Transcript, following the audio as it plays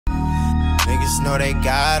Niggas know they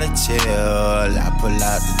gotta chill. I pull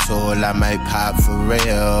out the tool, I might pop for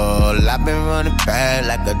real. I've been running bad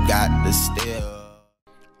like I got the steal.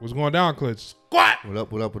 What's going down, Clutch? Squat! What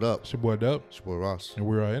up, what up, what up? It's your boy Dub. It's your boy Ross. And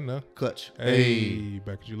we're in the Clutch. Hey,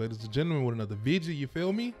 back at you ladies and gentlemen with another video, you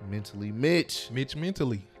feel me? Mentally Mitch. Mitch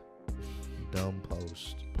mentally. Dumb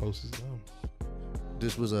post. Post is dumb.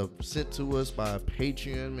 This was sent to us by a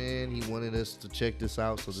Patreon, man. He wanted us to check this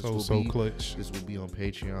out. So this will be clutch. This will be on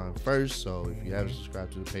Patreon first. So if you haven't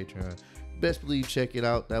subscribed to the Patreon, best believe check it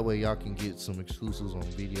out. That way y'all can get some exclusives on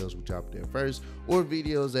videos we drop there first, or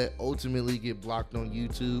videos that ultimately get blocked on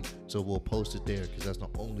YouTube. So we'll post it there because that's the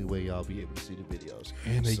only way y'all be able to see the videos.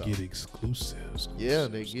 And they get exclusives. Yeah,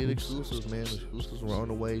 they get exclusives, man. Exclusives are on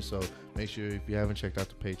the way. So make sure if you haven't checked out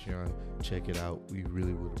the Patreon, check it out. We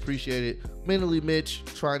really would appreciate it. Mentally Mitch,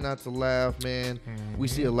 try not to laugh, man. We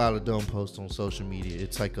see a lot of dumb posts on social media.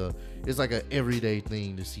 It's like a everyday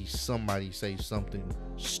thing to see somebody say something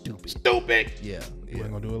stupid. Yeah. You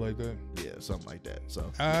ain't gonna do it like that? Yeah, something like that. So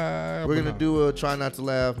we're gonna do a try not to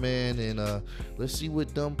laugh, man, and let's see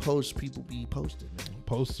what dumb posts people be posting, man.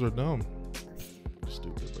 Posts are dumb.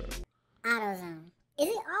 Stupid, bro. AutoZone. Is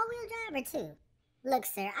it all-wheel drive or two? Look,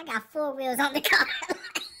 sir, I got 4 wheels on the car.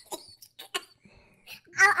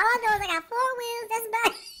 all I know is I got 4 wheels. That's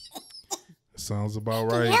about it. Sounds about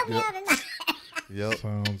Can right. you help me out tonight? Yep.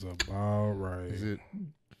 Sounds about right. Is it?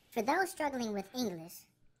 For those struggling with English,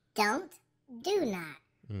 don't, do not,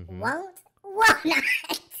 won't not.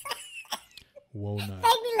 Whoa, not.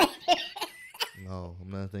 Thank me later. No,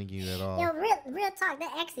 I'm not thinking you at all. Yo, real talk,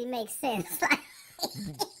 that actually makes sense.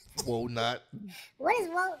 Whoa, not. What is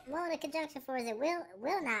won't a conjunction for? Is it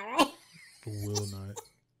will not, right? Will not.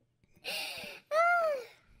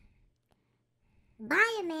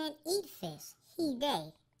 Buy a man, eat fish, he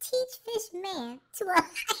day. Teach fish man to a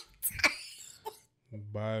lifetime.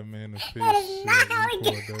 Buy a man a fish. That is not how it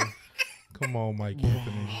for a day. Come on, Mike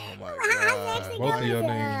Anthony. Oh my God. Both of your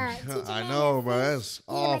names. I know, bro. That's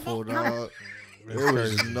awful, dog. There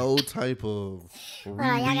was no type of y'all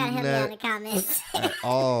gotta help me out in that the comments. at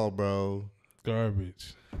all, bro.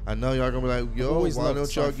 Garbage. I know y'all gonna be like, yo, why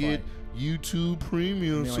don't y'all get YouTube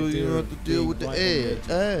Premium so you don't have to deal with the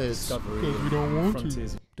ads? Because we don't want to.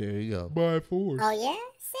 There you go. Buy force. Oh yeah?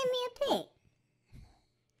 Send me a pic.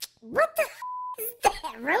 What the is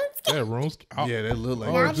that? RuneScape? Yeah, RuneScape. Yeah, that look like.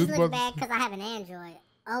 No, I just just about look to bad because I have an Android.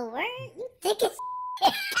 Oh, word? You think it's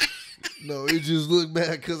No, it just look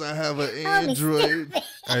bad because I have an Holy Android. stupid.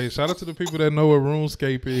 Hey, shout out to the people that know what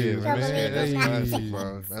RuneScape is, Yeah, man. that's Hey, classic,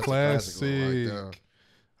 bro. That's a classic one right there. classic.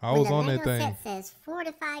 I was on that When the thing. Lego set says 4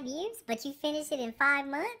 to 5 years, but you finish it in 5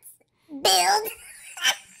 months, build.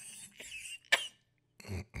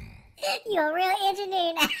 You're a real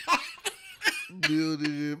engineer now. Build it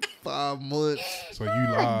in 5 months. So you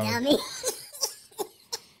lied. Dummy.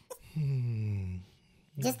 Hmm.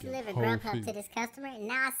 Just delivered Whole Grubhub feet. to this customer, and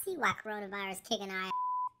now I see why coronavirus kicking our ass.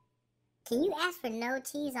 Can you ask for no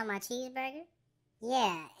cheese on my cheeseburger?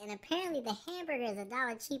 Yeah, and apparently the hamburger is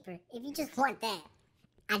 $1 cheaper if you just want that.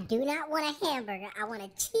 I do not want a hamburger. I want a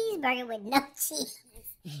cheeseburger with no cheese.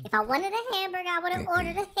 If I wanted a hamburger, I would have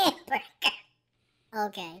ordered a hamburger.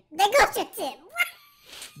 Okay, there goes your tip.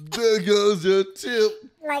 There goes your tip.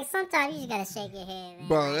 Like, sometimes you just gotta shake your head, man.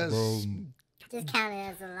 Bro, that's. Bro, Just count it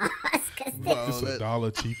as a loss, because Bro, it's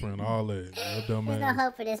 $1 cheaper and all that. That dumb there's no ass.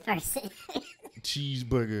 hope for this person.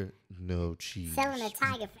 Cheeseburger, no cheese. Selling a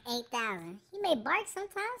tiger for $8,000. He may bark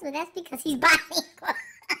sometimes, but that's because he's bilingual.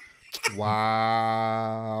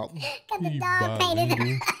 Wow. Got the He dog painted.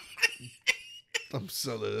 bilingual. I'm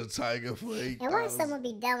selling a tiger for $8,000. And what if someone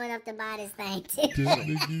be dumb enough to buy this thing too? This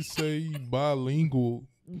nigga say he bilingual.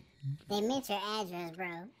 They meant your address,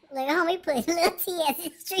 bro. Look, homie put little T as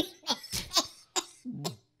his street name.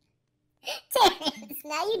 Terrence,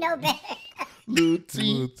 now you know better. Little T.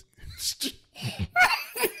 Little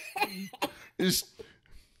It's,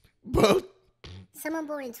 bro, Someone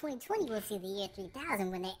born in 2020 will see the year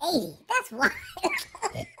 3000 when they're 80. That's wild.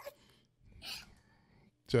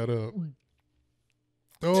 Shut up.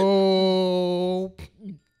 Oh,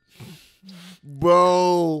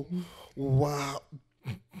 bro. Wow.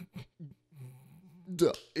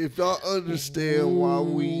 If y'all understand why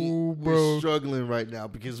we're struggling right now,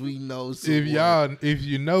 because we know someone. if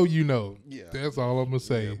you know, you know. Yeah. That's all I'm gonna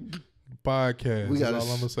say. Yeah. Podcast. That's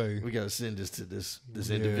all I'm gonna say. We gotta send this to this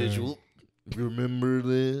individual. Remember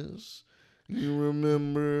this? You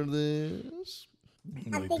remember this?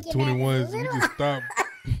 I Like think the your math is 21s, a we little can stop.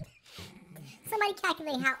 Somebody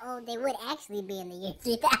calculate how old they would actually be in the year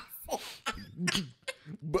 3000.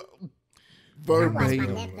 But I watch my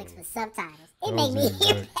verbatim. Netflix with subtitles. It That made was me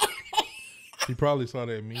hear exact. that. He probably saw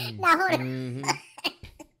that meme. Now hold on.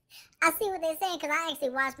 I see what they're saying because I actually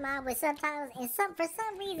watched mine with subtitles, and for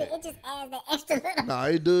some reason it just adds that extra little. Nah,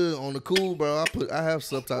 it do on the cool, bro. I have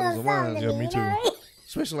subtitles on mine. Yeah, me too.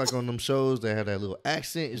 Especially like on them shows that have that little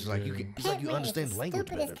accent. It's like it's like you understand the language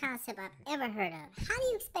better. Stupidest concept I've ever heard of. How do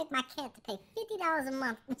you expect my cat to pay $50 a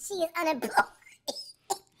month when she is unemployed?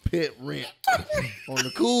 Pet rent on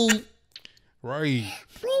the cool. Right.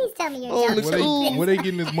 Please tell me you're joking. Where they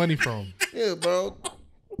getting this money from? Yeah, bro.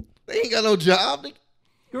 They ain't got no job.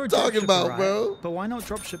 You're a talking dropshipper, about, right? bro. But why not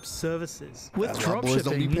dropship services? With That's why boys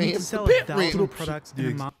don't be dropshipping, you paying need to for sell pet rent. 1,000 products in a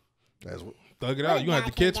month. That's what. Thug it out. You gonna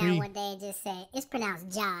have to catch me. One day and just said it's pronounced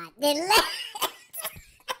Jod. Then left.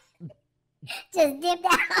 Just dipped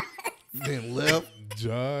out. Then left.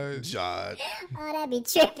 Judge. Jod. Oh, that'd be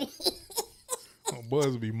trippy. Oh,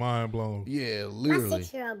 Buzz be mind blown. Yeah, My literally.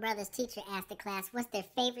 6-year-old brother's teacher asked the class what's their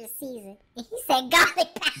favorite season, and he said garlic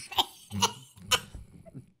powder.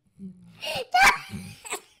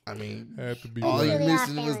 I mean, Had to be all he right.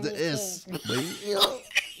 missing was the Really are S. failing But, you know,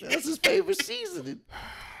 that's his favorite season.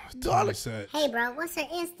 Garlic. Hey, bro, what's her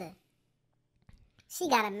Insta? She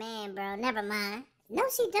got a man, bro. Never mind. No,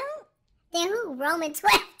 she don't. Then who? Roman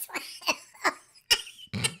 12.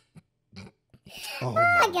 Oh,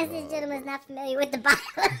 I my guess this gentleman's not familiar with the Bible.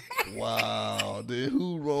 Wow. Then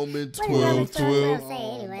who Roman What does Roman 12? 12 say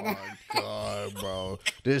Oh, anyway, my God, bro.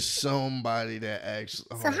 There's somebody that actually.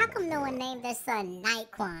 So how come no one named their son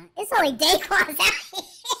Nightquan? It's only Daquans out here.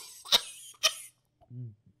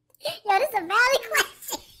 Yo, this is a valid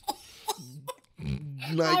question.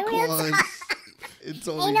 Nightquans. It's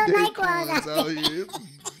only Ain't no Daquans Nightquans out here.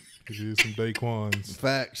 It is some Daquans.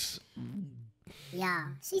 Facts. Y'all,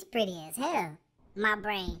 she's pretty as hell. My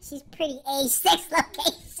brain. She's pretty age 6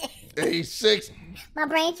 location. Age 6. My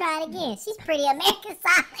brain tried again. She's pretty American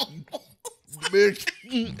Sign Language.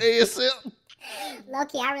 ASL.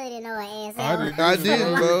 Low-key, I really didn't know what ASL was. I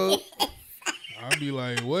didn't, bro. I'd be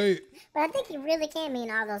like, wait. But I think you really can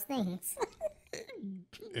mean all those things.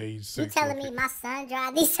 Age You 6. telling me my son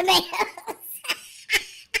dried these tomatoes?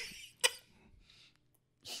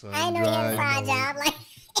 I ain't know he had a side job. Like,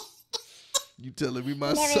 You telling me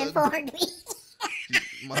my never son, informed me.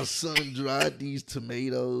 my son dried these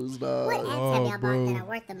tomatoes, dog? What apps have Oh, y'all bro. bought that are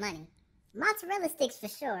worth the money? Mozzarella sticks for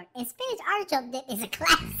sure. And spinach artichoke dip is a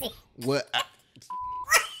classic. What?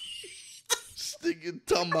 Sticking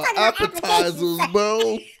talking about talking about appetizers,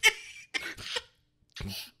 bro.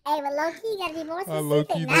 Hey, but low-key, you gotta be more I specific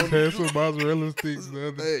low-key now. just had some mozzarella sticks the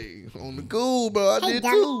other day. Hey, on the cool, bro. I Hey, did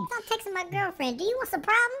dummy, too. stop texting my girlfriend. Do you want some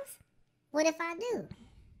problems? What if I do?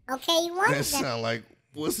 Okay, you want That it? Then sound like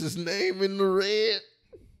what's his name in the red?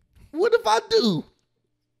 What if I do?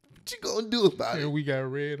 What you gonna do about And it? we got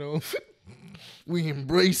red on. We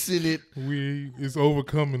embracing it. It's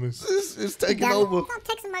overcoming us. It's taking dummy, over. stop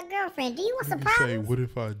texting my girlfriend. Do you want some You say, problems? what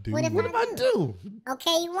if I do? What if What if I do?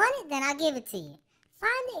 Okay, you want it? Then I'll give it to you.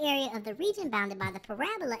 Find the area of the region bounded by the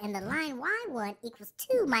parabola and the line y1 equals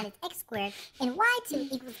 2 minus x squared and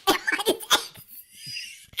y2 equals a minus x.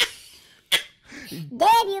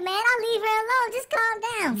 Damn you, man. I'll leave her alone. Just calm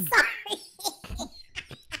down. Sorry.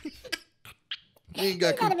 You ain't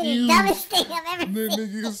got You gotta be the confused. dumbest thing I've ever Then seen.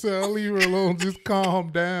 nigga said, I'll leave her alone. Just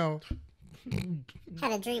calm down.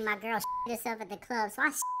 Had a dream my girl shit herself at the club, so I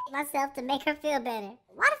shit myself to make her feel better.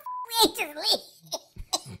 Why the we ain't just leave?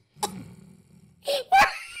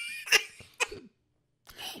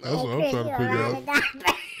 That's what I'm trying to figure out.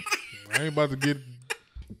 I ain't about to get.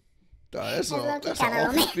 That's low-key an kinda awful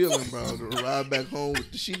romantic. feeling, bro. To ride back home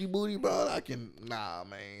with the shitty booty, bro. I can, nah,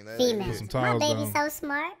 man. That ain't Female. some it. My towels baby's down. so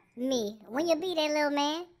smart. Me. When you be that little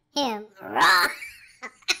man, him. Raw.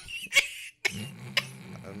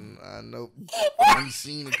 I know. I've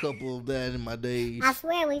seen a couple of that in my days. I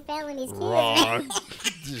swear we failing these kids. Raw.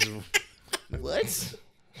 Man. What?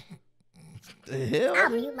 The hell? I'll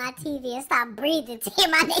mute my TV and stop breathing to hear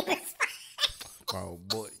my neighbors. Oh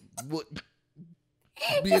boy, what? The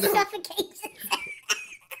Being that, suffocation.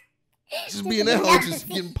 just being that hoe, just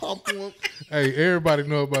getting popped on. Hey, everybody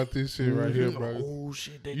know about this shit right here, bro. Oh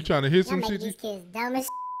shit! You trying to hit Y'all some make shit? these kids dumb as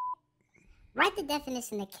Write the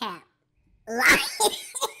definition of cap. Lie.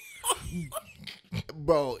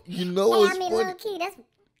 Bro, you know Hey, what's I mean, funny? low key,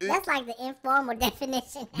 that's like the informal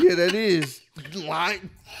definition. Yeah, that is. Like,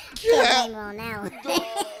 Can't cap. blame her on that one.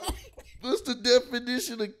 What's the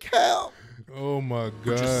definition of cap? Oh my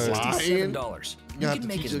Just god. $67. You have to can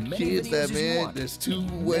make teach as your many kids videos that, as you man. want. There's two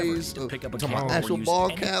Never ways need to of pick up a talking about camera or actual use ball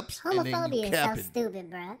any- caps, and then Homophobia you is cap so it. stupid,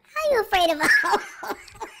 bro. How you afraid of a hoe?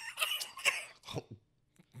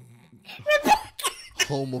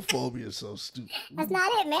 Homophobia is so stupid. That's not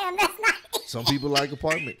it, ma'am. That's not it. Some people like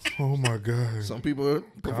apartments. Oh my god. Some people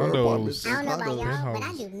prefer Condos. apartments. I don't know about Condos. y'all, but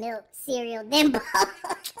I do milk, cereal, then both.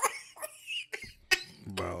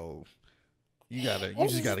 Bro, you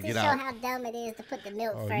just gotta get show out. how dumb it is to put the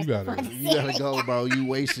milk Oh, first. you gotta- before the You gotta cereal. go, bro. You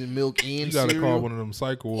wasting milk and You gotta cereal. call one of them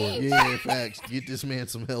psych wards. Yeah, facts. Get this man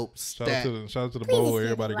some help. Shout Stat. out to the Please bowl. excuse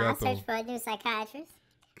Everybody me while I got search those. for a new psychiatrist.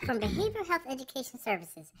 From Behavioral Health Education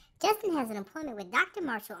Services, Justin has an appointment with Dr.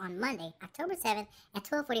 Marshall on Monday, October 7th at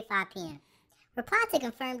 12:45 p.m. Reply to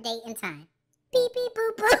confirm date and time. Beep, beep,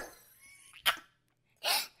 boop, boop.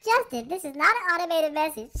 Justin, this is not an automated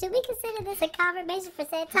message. Should we consider this a confirmation for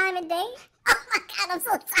said time and date? Oh my God, I'm so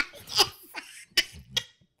tired.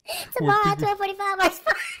 Tomorrow at 12:45 works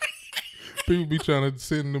fine. People be trying to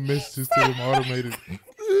send the messages to them automated.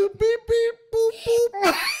 Beep, beep, boop,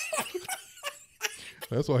 boop.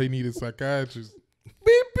 That's why he needed psychiatrists. Beep,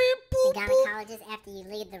 beep, The boop, boop. gynecologist after you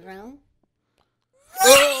leave the room.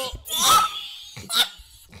 Oh.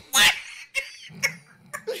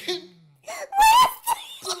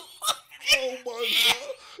 Oh my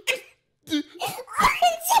god.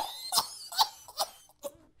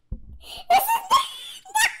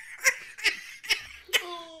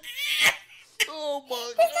 Oh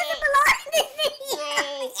my god.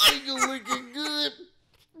 Bro, finger looking good.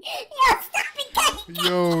 Yo, stop it,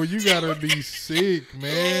 Yo, you gotta be sick,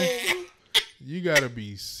 man. You gotta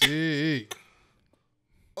be sick.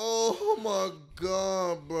 Oh my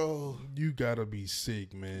god, bro. You gotta be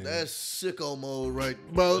sick, man. That's sicko mode, right,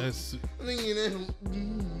 bro? That's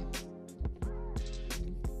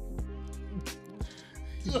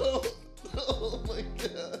Oh my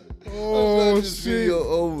god. oh I'm glad this shit. video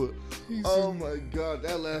over. He's- Oh my god,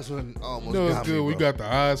 that last one almost No, it's got good. me, We bro. got the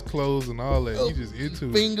eyes closed and all that. You just into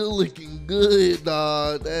it. Finger looking good,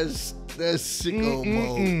 dog. That's sicko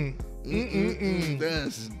mode.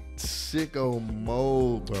 That's sicko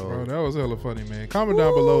mode, Bro, bro. that was hella funny, man. Comment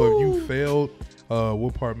down below if you failed.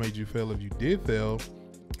 What part made you fail if you did fail?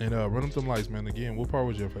 And run up them lights, man. Again, what part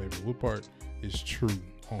was your favorite? What part is true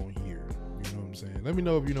on here? You know what I'm saying? Let me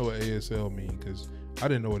know if you know what ASL mean, because I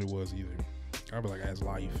didn't know what it was either. I'd be like, as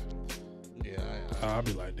life. Yeah, I'd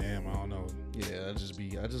be like, damn, I don't know. yeah. I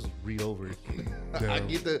just read over it. I Yeah.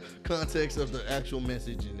 get the context of the actual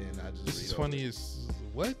message, and then I just. This read is over funny it. as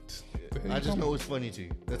what? The hell I you just talking know about? it's funny to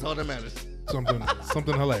you. That's all that matters.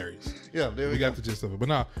 something hilarious. Yeah, there We we go. got the gist of it. But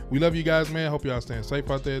nah, we love you guys, man. Hope y'all staying safe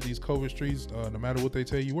out there at these COVID streets. No matter what they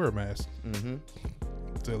tell you, wear a mask. Mm-hmm.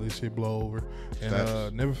 Till this shit blow over. And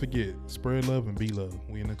Facts. never forget, spread love and be love.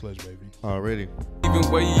 We in the clutch, baby. Already.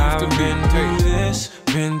 I've been through this,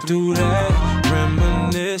 been through that,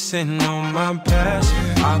 reminiscing on my past.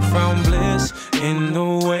 I found bliss in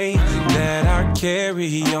the way that I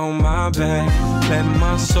carry on my back. Let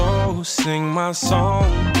my soul sing my song.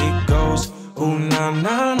 It goes, ooh, na,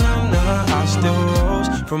 na, na, na. I still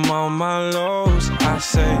rose from all my lows. I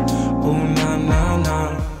say, ooh,